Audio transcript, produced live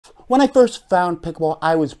When I first found pickleball,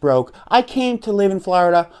 I was broke. I came to live in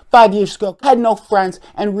Florida 5 years ago, had no friends,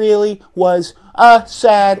 and really was a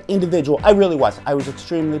sad individual. I really was. I was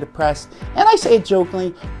extremely depressed, and I say it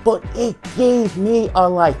jokingly, but it gave me a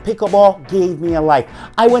life. Pickleball gave me a life.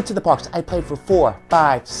 I went to the parks. I played for 4,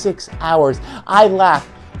 5, 6 hours. I laughed.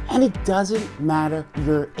 And it doesn't matter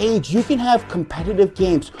your age. You can have competitive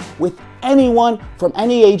games with anyone from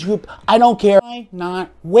any age group. I don't care. Why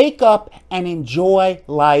not wake up and enjoy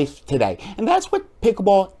life today? And that's what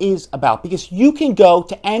pickleball is about, because you can go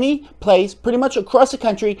to any place pretty much across the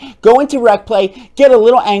country, go into rec play, get a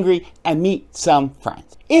little angry, and meet some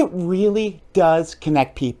friends. It really does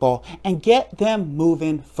connect people and get them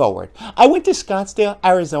moving forward. I went to Scottsdale,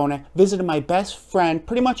 Arizona, visited my best friend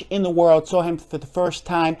pretty much in the world, saw him for the first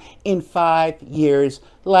time in 5 years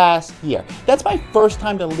last year. That's my first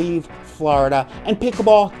time to leave Florida, and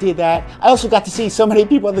pickleball did that. I also got to see so many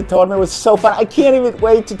people at the tournament. It was so fun. I can't even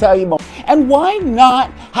wait to tell you more. And why not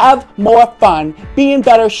have more fun, be in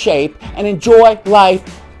better shape, and enjoy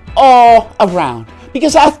life all around?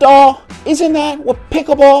 Because after all, isn't that what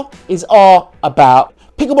pickleball is all about?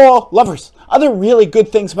 Pickleball lovers, other really good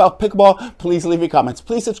things about pickleball, please leave your comments.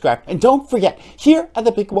 Please subscribe. And don't forget, here at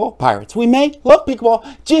the Pickleball Pirates, we may love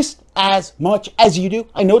pickleball just as much as you do.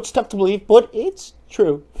 I know it's tough to believe, but it's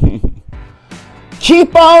true.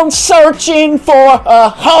 Keep on searching for a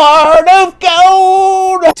heart of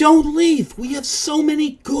gold. Don't leave. We have so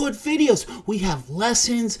many good videos. We have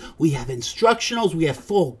lessons, we have instructionals, we have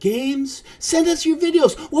full games. Send us your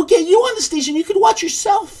videos. We'll get you on the station. You can watch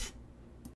yourself.